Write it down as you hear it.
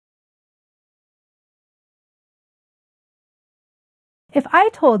If I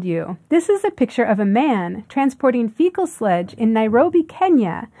told you this is a picture of a man transporting fecal sludge in Nairobi,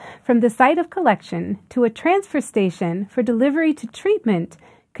 Kenya, from the site of collection to a transfer station for delivery to treatment,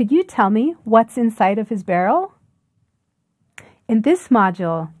 could you tell me what's inside of his barrel? In this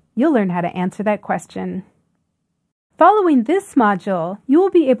module, you'll learn how to answer that question. Following this module, you will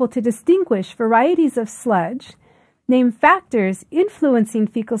be able to distinguish varieties of sludge, name factors influencing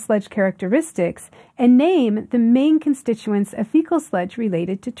fecal sludge characteristics, and name the main constituents of fecal sludge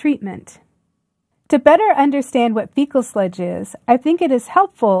related to treatment. To better understand what fecal sludge is, I think it is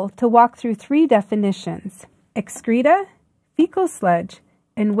helpful to walk through three definitions: excreta, fecal sludge,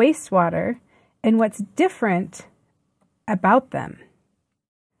 and wastewater, and what's different about them.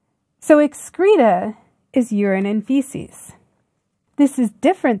 So excreta is urine and feces. This is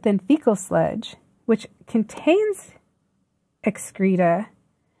different than fecal sludge, which contains excreta,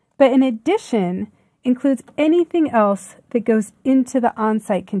 but in addition includes anything else that goes into the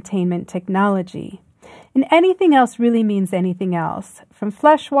on-site containment technology. And anything else really means anything else, from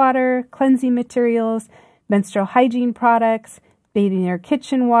flush water, cleansing materials, menstrual hygiene products, bathing or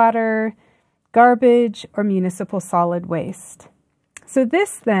kitchen water, garbage, or municipal solid waste. So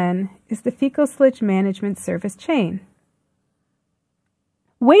this, then, is the fecal sludge management service chain.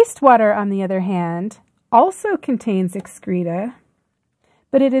 Wastewater, on the other hand, also contains excreta,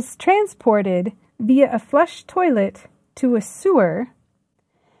 but it is transported via a flush toilet to a sewer,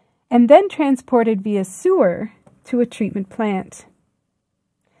 and then transported via sewer to a treatment plant.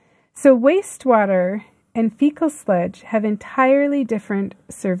 So wastewater and fecal sludge have entirely different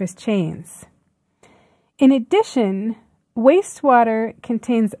service chains. In addition, wastewater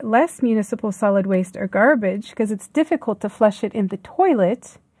contains less municipal solid waste or garbage because it's difficult to flush it in the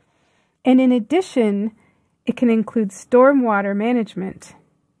toilet, and in addition, it can include stormwater management.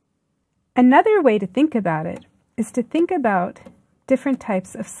 Another way to think about it is to think about different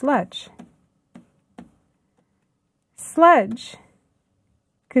types of sludge. Sludge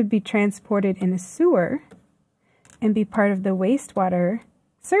could be transported in a sewer and be part of the wastewater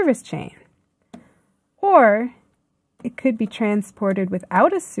service chain. Or it could be transported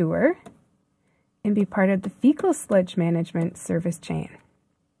without a sewer and be part of the fecal sludge management service chain.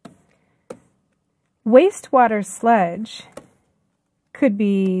 Wastewater sludge could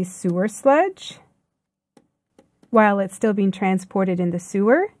be sewer sludge while it's still being transported in the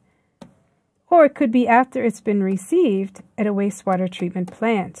sewer, or it could be after it's been received at a wastewater treatment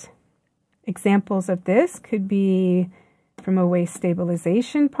plant. Examples of this could be from a waste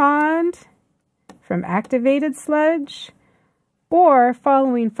stabilization pond, from activated sludge, or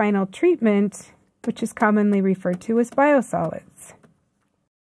following final treatment, which is commonly referred to as biosolids.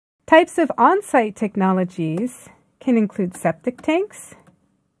 Types of on-site technologies can include septic tanks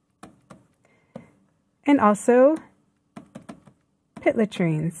and also pit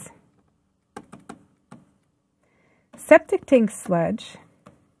latrines. Septic tank sludge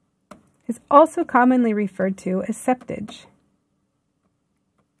is also commonly referred to as septage.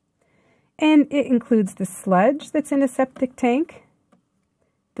 And it includes the sludge that's in a septic tank,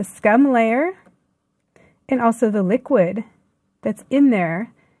 the scum layer, and also the liquid that's in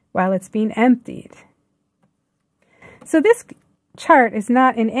there while it's being emptied. So this chart is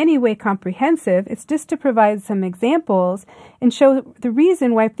not in any way comprehensive. It's just to provide some examples and show the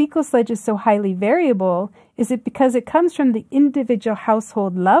reason why fecal sludge is so highly variable is it because it comes from the individual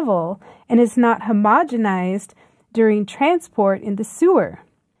household level and is not homogenized during transport in the sewer.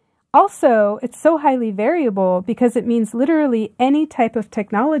 Also, it's so highly variable because it means literally any type of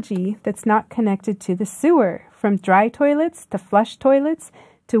technology that's not connected to the sewer, from dry toilets to flush toilets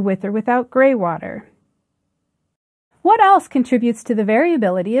to with or without gray water. What else contributes to the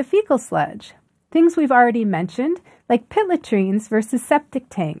variability of fecal sludge? Things we've already mentioned, like pit latrines versus septic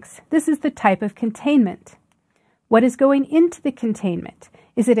tanks. This is the type of containment. What is going into the containment?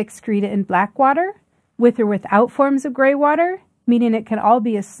 Is it excreta in black water, with or without forms of gray water, meaning it can all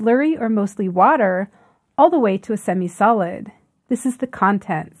be a slurry or mostly water, all the way to a semi-solid? This is the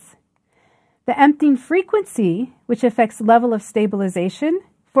contents. The emptying frequency, which affects level of stabilization,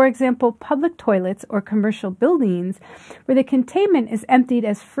 for example, public toilets or commercial buildings, where the containment is emptied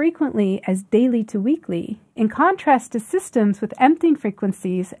as frequently as daily to weekly, in contrast to systems with emptying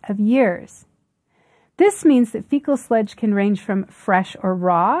frequencies of years. This means that fecal sludge can range from fresh or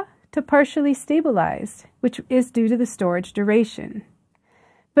raw to partially stabilized, which is due to the storage duration.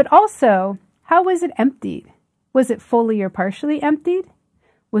 But also, how was it emptied? Was it fully or partially emptied?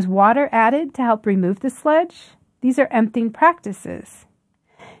 Was water added to help remove the sludge? These are emptying practices.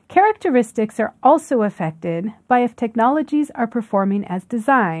 Characteristics are also affected by if technologies are performing as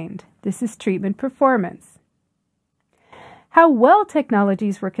designed. This is treatment performance. How well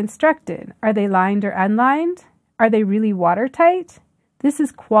technologies were constructed. Are they lined or unlined? Are they really watertight? This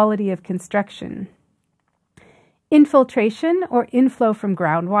is quality of construction. Infiltration or inflow from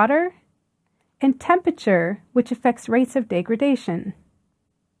groundwater, and temperature, which affects rates of degradation.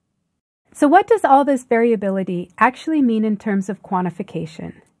 So what does all this variability actually mean in terms of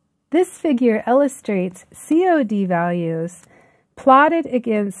quantification? This figure illustrates COD values plotted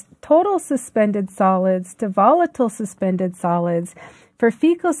against total suspended solids to volatile suspended solids for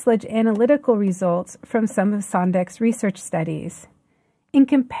fecal sludge analytical results from some of Sondek's research studies. In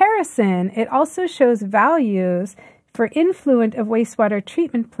comparison, it also shows values for influent of wastewater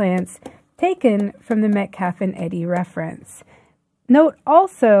treatment plants taken from the Metcalfe and Eddy reference. Note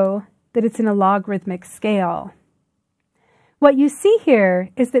also that it's in a logarithmic scale. What you see here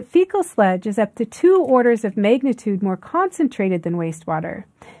is that fecal sludge is up to 2 orders of magnitude more concentrated than wastewater,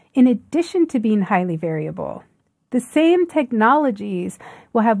 in addition to being highly variable. The same technologies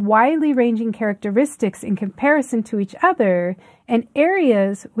will have widely ranging characteristics in comparison to each other, and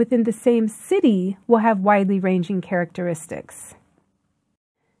areas within the same city will have widely ranging characteristics.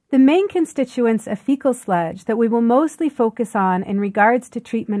 The main constituents of fecal sludge that we will mostly focus on in regards to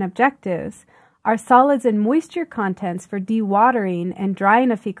treatment objectives are solids and moisture contents for dewatering and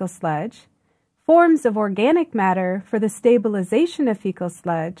drying of fecal sludge, forms of organic matter for the stabilization of fecal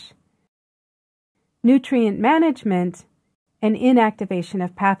sludge, nutrient management, and inactivation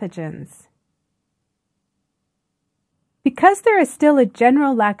of pathogens. Because there is still a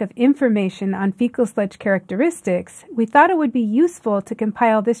general lack of information on fecal sludge characteristics, we thought it would be useful to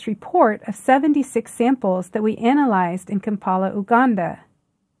compile this report of 76 samples that we analyzed in Kampala, Uganda.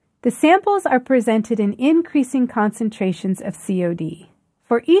 The samples are presented in increasing concentrations of COD.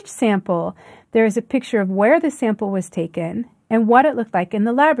 For each sample, there is a picture of where the sample was taken and what it looked like in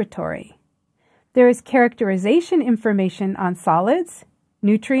the laboratory. There is characterization information on solids,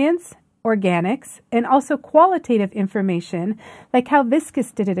 nutrients, organics, and also qualitative information like how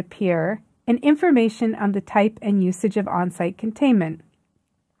viscous did it appear, and information on the type and usage of on-site containment.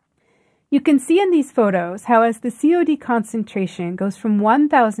 You can see in these photos how as the COD concentration goes from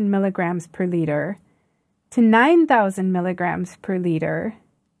 1,000 milligrams per liter to 9,000 milligrams per liter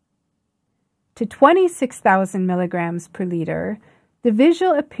to 26,000 milligrams per liter, the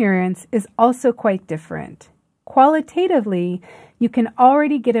visual appearance is also quite different. Qualitatively, you can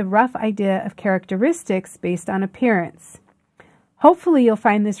already get a rough idea of characteristics based on appearance. Hopefully you'll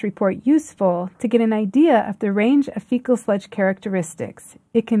find this report useful to get an idea of the range of fecal sludge characteristics.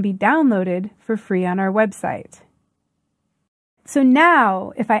 It can be downloaded for free on our website. So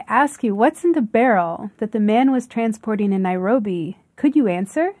now, if I ask you what's in the barrel that the man was transporting in Nairobi, could you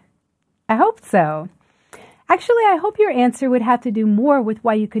answer? I hope so. Actually, I hope your answer would have to do more with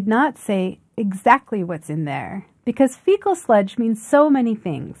why you could not say exactly what's in there, because fecal sludge means so many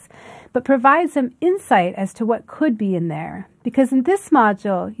things, but provides some insight as to what could be in there. Because in this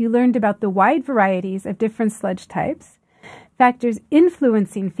module, you learned about the wide varieties of different sludge types, factors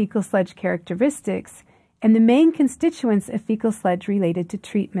influencing fecal sludge characteristics, and the main constituents of fecal sludge related to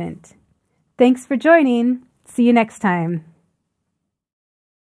treatment. Thanks for joining. See you next time.